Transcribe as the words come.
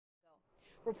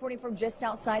Reporting from just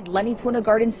outside Lenny Puna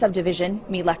Garden subdivision,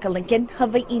 Mileka Lincoln,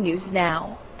 Hawaii News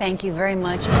Now. Thank you very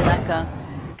much, Mileka.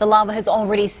 The lava has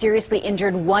already seriously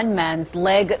injured one man's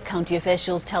leg. County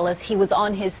officials tell us he was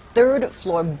on his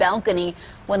third-floor balcony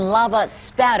when lava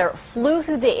spatter flew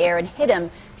through the air and hit him,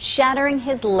 shattering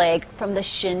his leg from the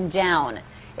shin down.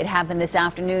 It happened this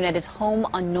afternoon at his home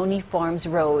on Noni Farms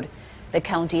Road. The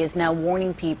county is now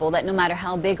warning people that no matter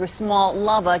how big or small,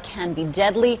 lava can be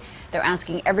deadly. They're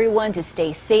asking everyone to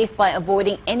stay safe by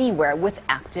avoiding anywhere with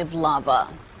active lava.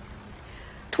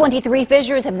 23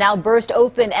 fissures have now burst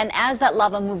open, and as that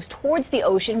lava moves towards the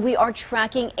ocean, we are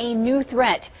tracking a new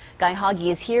threat. Guy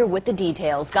Hoggy is here with the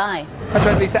details. Guy. That's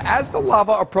right, Lisa. As the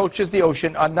lava approaches the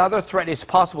ocean, another threat is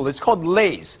possible. It's called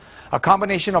laze, a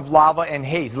combination of lava and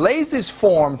haze. Laze is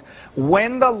formed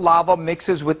when the lava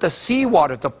mixes with the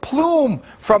seawater. The plume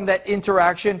from that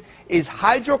interaction is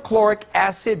hydrochloric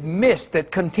acid mist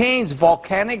that contains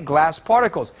volcanic glass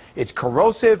particles. It's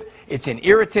corrosive, it's an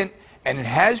irritant, and it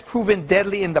has proven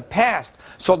deadly in the past.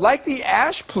 So like the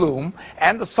ash plume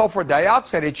and the sulfur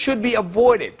dioxide, it should be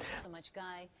avoided. So much,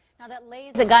 Guy. Now that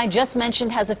laze the Guy just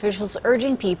mentioned has officials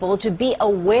urging people to be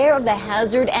aware of the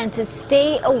hazard and to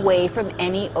stay away from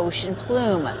any ocean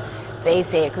plume. They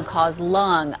say it could cause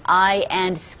lung, eye,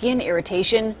 and skin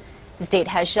irritation. The state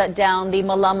has shut down the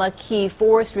Malama Key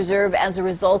Forest Reserve as a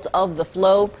result of the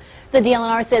flow. The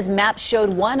DLNR says maps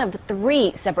showed one of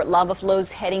 3 separate lava flows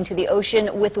heading to the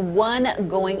ocean, with one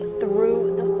going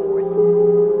through the forest reserve.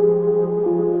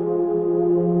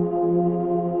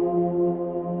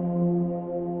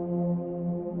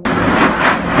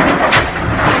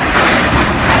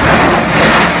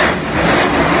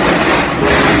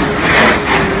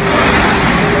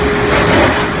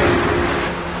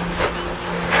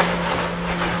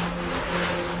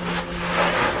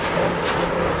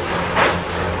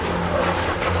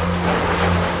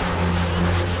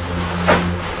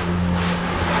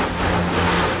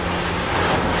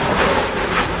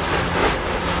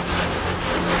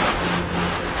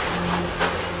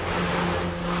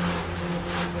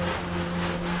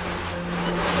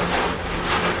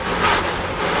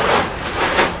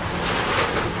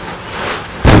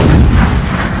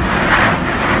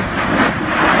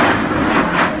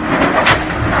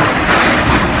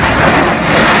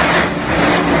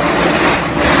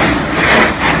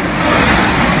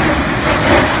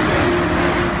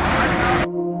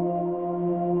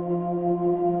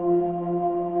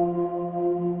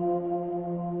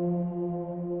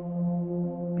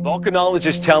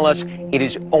 Volcanologists tell us it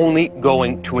is only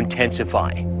going to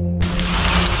intensify.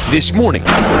 This morning,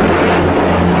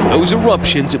 those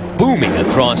eruptions booming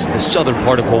across the southern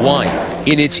part of Hawaii.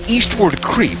 In its eastward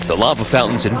creep, the lava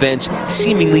fountains and vents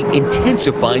seemingly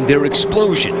intensifying their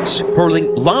explosions,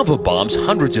 hurling lava bombs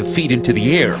hundreds of feet into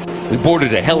the air. We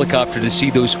boarded a helicopter to see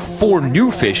those 4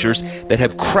 new fissures that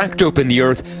have cracked open the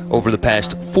earth over the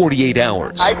past 48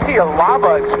 hours. I see a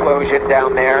lava explosion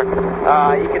down there.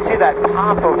 You can see that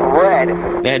pop of red.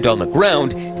 And on the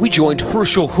ground, we joined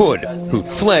Herschel Hood, who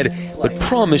fled but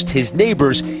promised his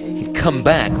neighbors he'd come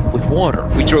back with water.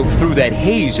 We drove through that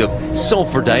haze of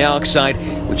sulfur dioxide,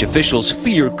 which officials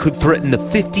fear could threaten the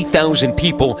 50,000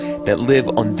 people that live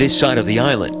on this side of the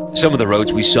island. Some of the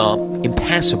roads we saw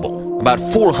impassable. About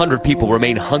 400 people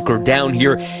remain hunkered down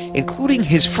here, including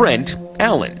his friend,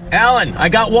 Alan. Alan, I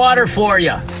got water for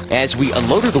you. As we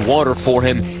unloaded the water for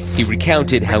him, he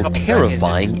recounted how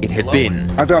terrifying it had been.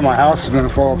 I thought my house was going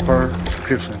to fall apart.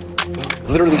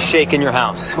 Literally shaking your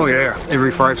house. Oh yeah,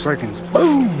 every 5 seconds.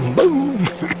 Boom, boom.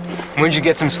 When'd you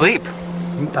get some sleep?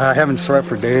 I haven't slept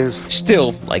for days.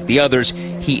 Still, like the others,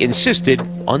 he insisted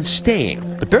on staying.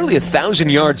 But barely 1,000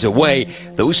 yards away,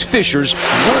 those fissures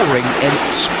roaring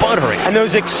and sputtering. And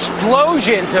those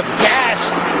explosions of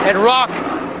gas and rock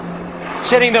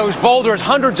setting those boulders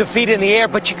hundreds of feet in the air,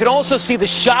 but you can also see the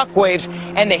shock waves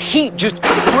and the heat just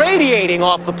radiating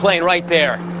off the plane right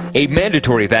there. A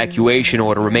mandatory evacuation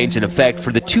order remains in effect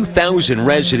for the 2,000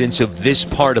 residents of this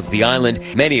part of the island,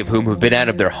 many of whom have been out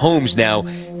of their homes now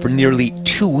for nearly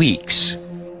 2 weeks.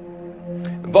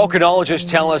 Volcanologists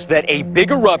tell us that a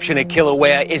big eruption at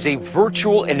Kilauea is a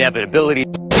virtual inevitability.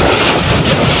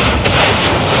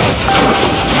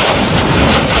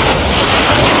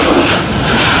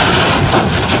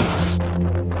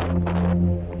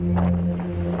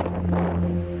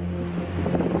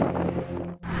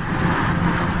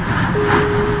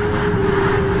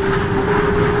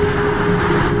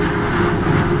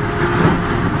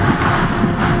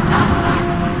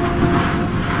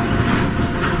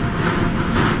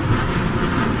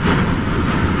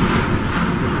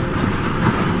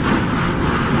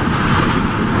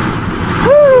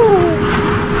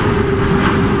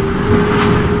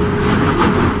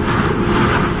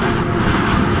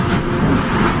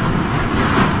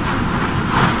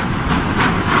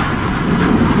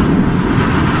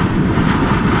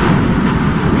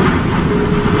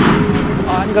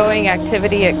 ongoing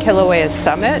activity at Kilauea's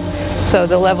summit, so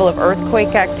the level of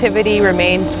earthquake activity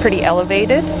remains pretty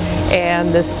elevated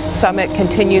and the summit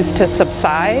continues to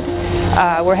subside.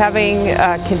 We're having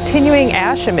continuing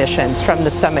ash emissions from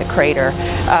the summit crater.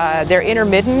 They're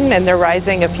intermittent and they're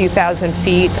rising a few thousand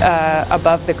feet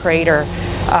above the crater.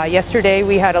 Yesterday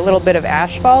we had a little bit of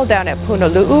ashfall down at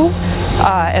Punalu'u,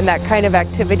 and that kind of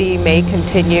activity may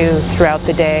continue throughout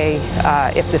the day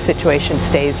if the situation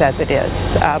stays as it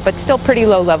is. But still pretty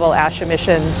low level ash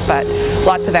emissions, but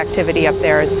lots of activity up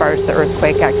there as far as the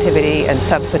earthquake activity and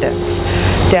subsidence.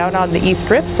 Down on the East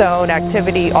Rift Zone,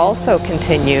 activity also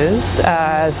continues.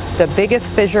 The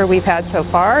biggest fissure we've had so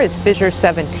far is fissure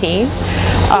 17.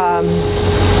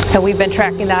 And we've been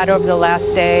tracking that over the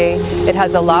last day. It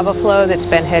has a lava flow that's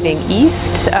been heading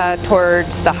east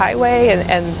towards the highway,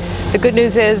 and the good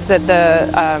news is that the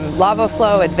lava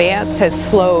flow advance has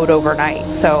slowed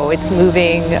overnight. So it's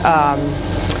moving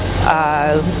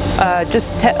just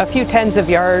a few tens of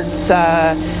yards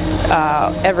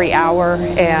every hour,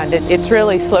 and it's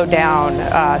really slowed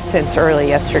down since early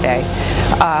yesterday.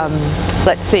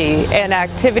 Let's see, and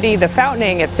activity, the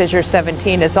fountaining at fissure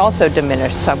 17 has also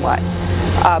diminished somewhat.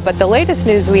 But the latest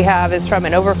news we have is from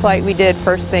an overflight we did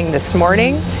first thing this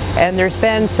morning, and there's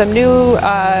been some new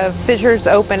fissures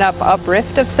open up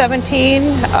uprift of 17,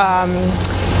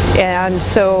 and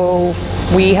so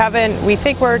we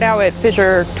think we're now at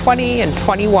fissure 20 and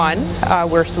 21,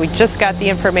 we just got the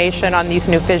information on these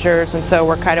new fissures, and so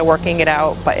we're kind of working it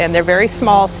out, and they're very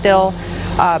small still.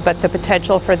 But the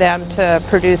potential for them to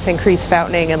produce increased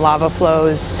fountaining and lava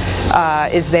flows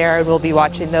is there, and we'll be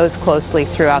watching those closely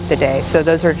throughout the day. So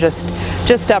those are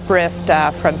just uprift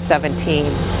from 17.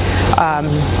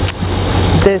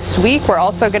 This week we're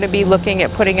also going to be looking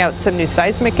at putting out some new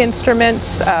seismic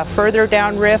instruments further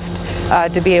down rift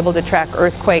to be able to track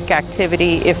earthquake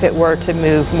activity if it were to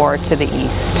move more to the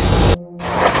east.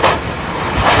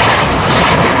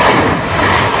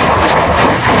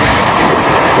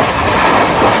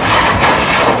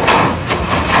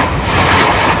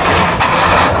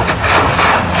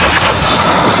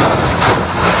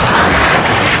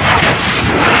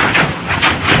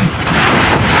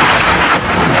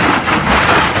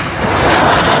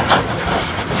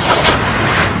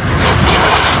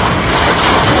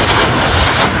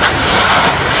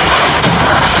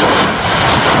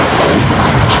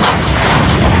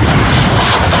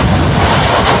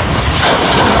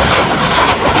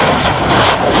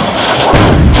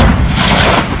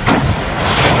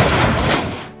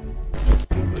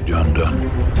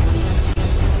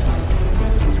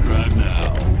 Subscribe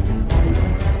now.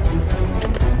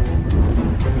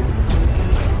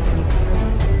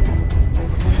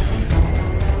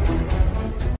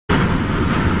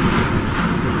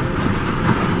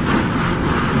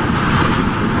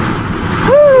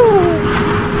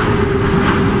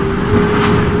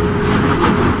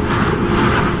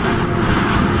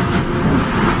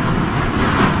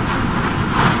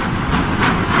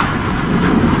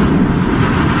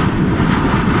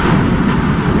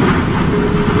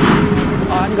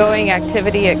 Ongoing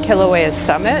activity at Kilauea's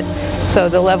summit, so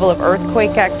the level of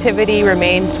earthquake activity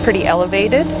remains pretty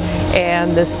elevated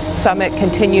and the summit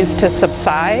continues to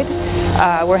subside.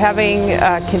 We're having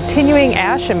continuing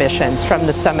ash emissions from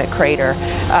the summit crater.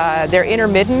 They're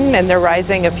intermittent and they're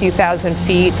rising a few thousand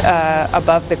feet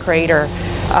above the crater.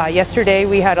 Yesterday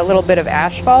we had a little bit of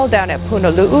ashfall down at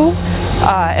Punalu'u,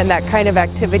 and that kind of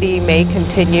activity may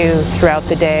continue throughout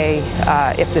the day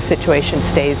if the situation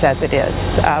stays as it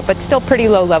is. But still pretty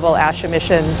low level ash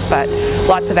emissions, but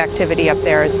lots of activity up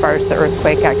there as far as the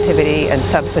earthquake activity and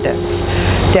subsidence.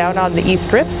 Down on the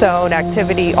East Rift Zone,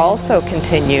 activity also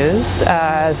continues.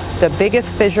 The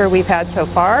biggest fissure we've had so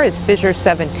far is fissure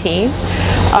 17.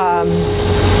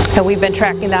 And we've been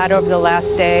tracking that over the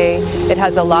last day. It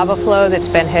has a lava flow that's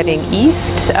been heading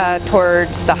east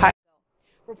towards the highway.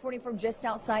 Reporting from just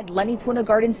outside Lenipuna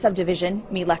Garden Subdivision,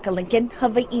 Mileka Lincoln,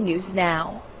 Hawaii News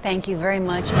Now. Thank you very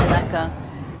much, Mileka.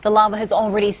 The lava has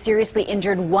already seriously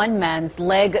injured one man's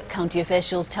leg. County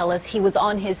officials tell us he was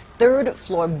on his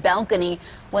third-floor balcony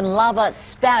when lava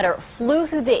spatter flew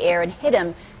through the air and hit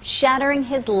him, shattering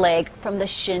his leg from the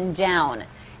shin down.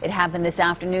 It happened this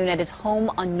afternoon at his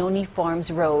home on Noni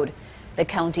Farms Road. The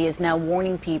county is now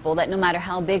warning people that no matter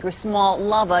how big or small,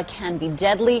 lava can be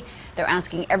deadly. They're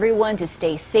asking everyone to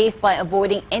stay safe by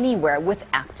avoiding anywhere with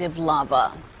active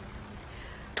lava.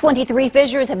 23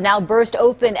 fissures have now burst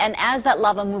open, and as that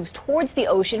lava moves towards the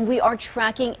ocean, we are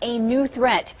tracking a new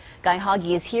threat. Guy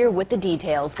Hoggy is here with the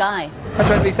details. Guy. That's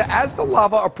right, Lisa. As the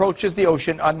lava approaches the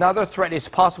ocean, another threat is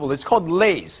possible. It's called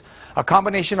laze, a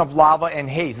combination of lava and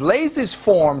haze. Laze is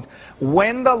formed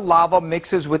when the lava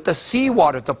mixes with the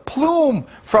seawater. The plume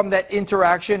from that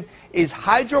interaction is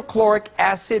hydrochloric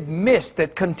acid mist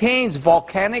that contains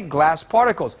volcanic glass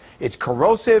particles. It's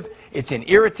corrosive, it's an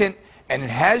irritant, and it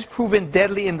has proven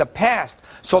deadly in the past.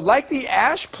 So like the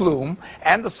ash plume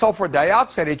and the sulfur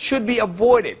dioxide, it should be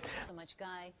avoided. So much,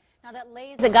 Guy. Now that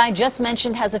laze the guy just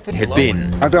mentioned has a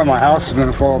I thought my house was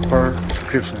going to fall apart.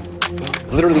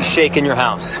 Literally shaking your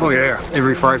house. Oh yeah,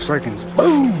 every 5 seconds.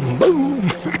 Boom, boom.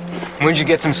 When'd you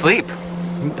get some sleep?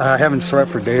 I haven't slept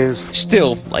for days.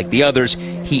 Still, like the others,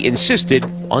 he insisted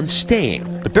on staying.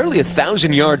 But barely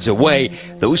 1,000 yards away,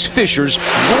 those fissures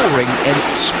roaring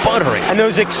and sputtering. And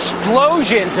those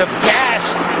explosions of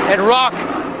gas and rock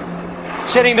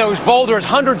sending those boulders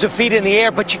hundreds of feet in the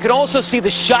air, but you could also see the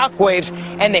shock waves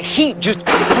and the heat just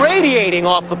radiating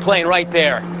off the plane right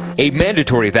there. A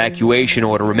mandatory evacuation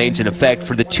order remains in effect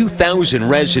for the 2,000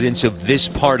 residents of this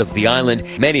part of the island,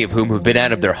 many of whom have been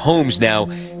out of their homes now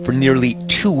for nearly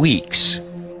 2 weeks.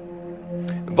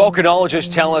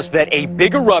 Volcanologists tell us that a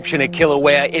big eruption at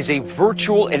Kilauea is a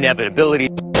virtual inevitability.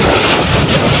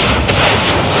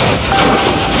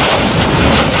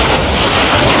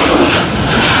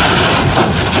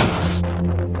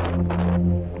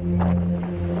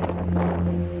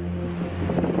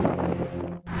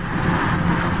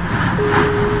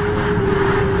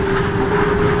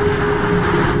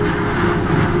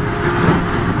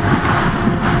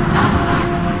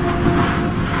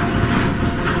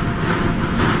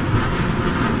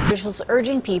 Officials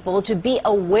urging people to be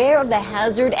aware of the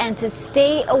hazard and to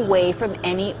stay away from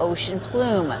any ocean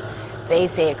plume. They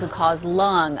say it could cause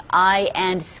lung, eye,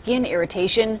 and skin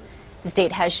irritation. The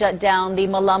state has shut down the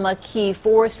Malama Key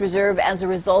Forest Reserve as a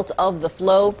result of the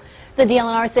flow. The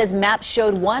DLNR says maps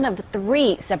showed one of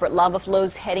 3 separate lava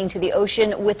flows heading to the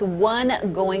ocean, with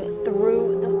one going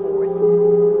through the forest reserve.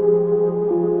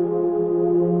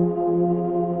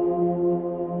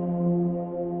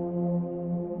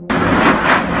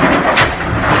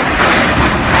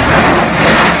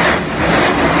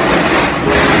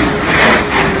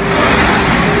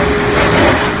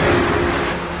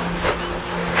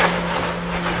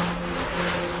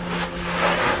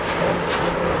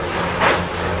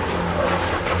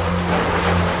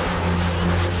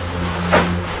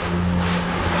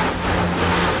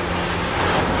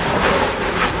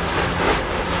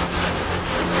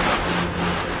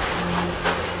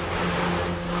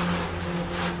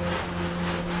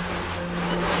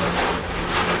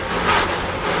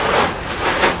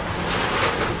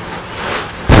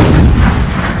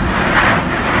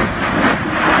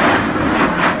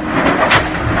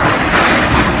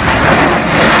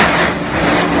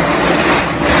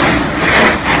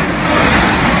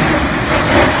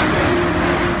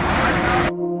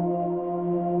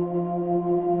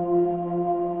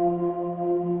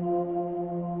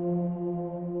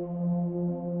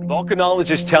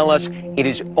 Volcanologists tell us it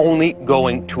is only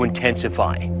going to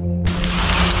intensify.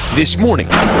 This morning,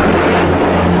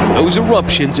 those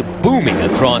eruptions booming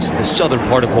across the southern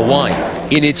part of Hawaii.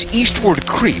 In its eastward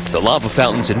creep, the lava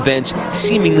fountains and vents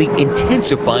seemingly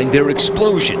intensifying their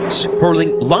explosions,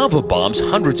 hurling lava bombs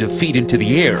hundreds of feet into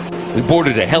the air. We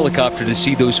boarded a helicopter to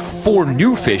see those 4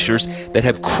 new fissures that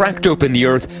have cracked open the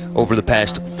earth over the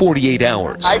past 48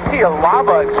 hours. I see a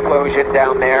lava explosion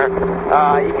down there.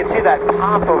 You can see that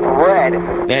pop of red.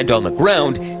 And on the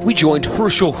ground, we joined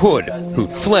Herschel Hood,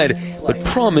 who'd fled but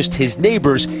promised his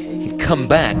neighbors he'd come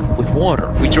back with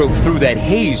water. We drove through that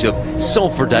haze of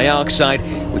sulfur dioxide,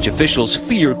 which officials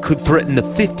fear could threaten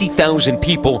the 50,000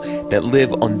 people that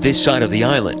live on this side of the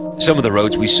island. Some of the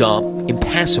roads we saw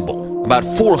impassable. About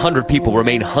 400 people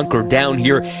remain hunkered down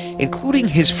here, including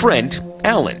his friend,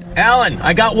 Alan. Alan,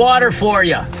 I got water for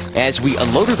you. As we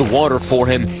unloaded the water for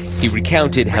him, he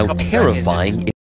recounted how terrifying